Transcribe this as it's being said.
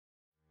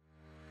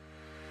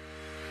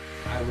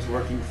I was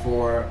working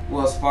for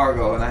Wells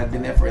Fargo, and I had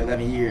been there for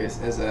 11 years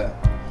as a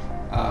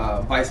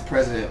vice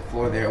president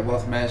for their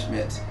wealth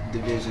management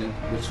division,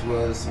 which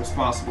was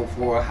responsible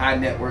for high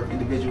net worth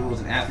individuals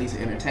and athletes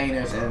and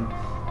entertainers, and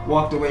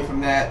walked away from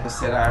that and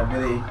said I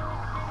really,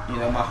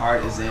 my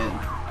heart is in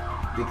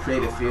the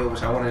creative field,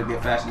 which I wanted to be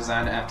a fashion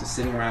designer after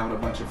sitting around with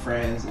a bunch of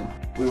friends, and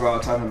we were all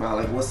talking about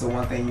like what's the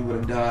one thing you would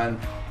have done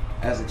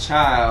as a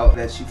child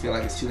that you feel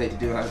like it's too late to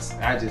do, and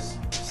I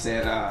just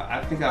said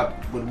I think I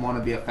would want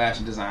to be a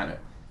fashion designer.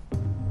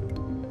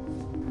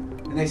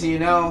 The next thing you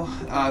know,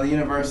 the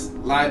universe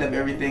lined up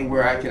everything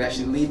where I could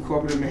actually leave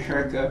corporate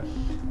America,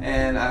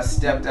 and I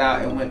stepped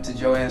out and went to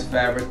Joann's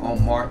Fabric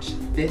on March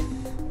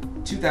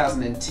 5th,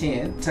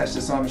 2010. Touched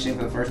the sewing machine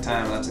for the first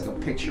time, and I took a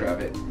picture of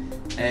it.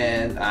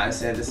 And I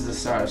said, this is the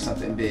start of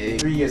something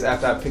big. 3 years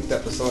after I picked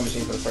up the sewing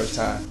machine for the first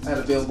time, I had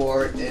a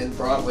billboard in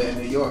Broadway in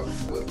New York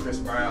with Chris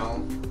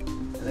Brown,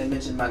 and they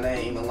mentioned my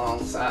name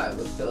alongside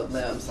with Philip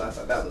Lim, so I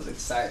thought that was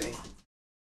exciting.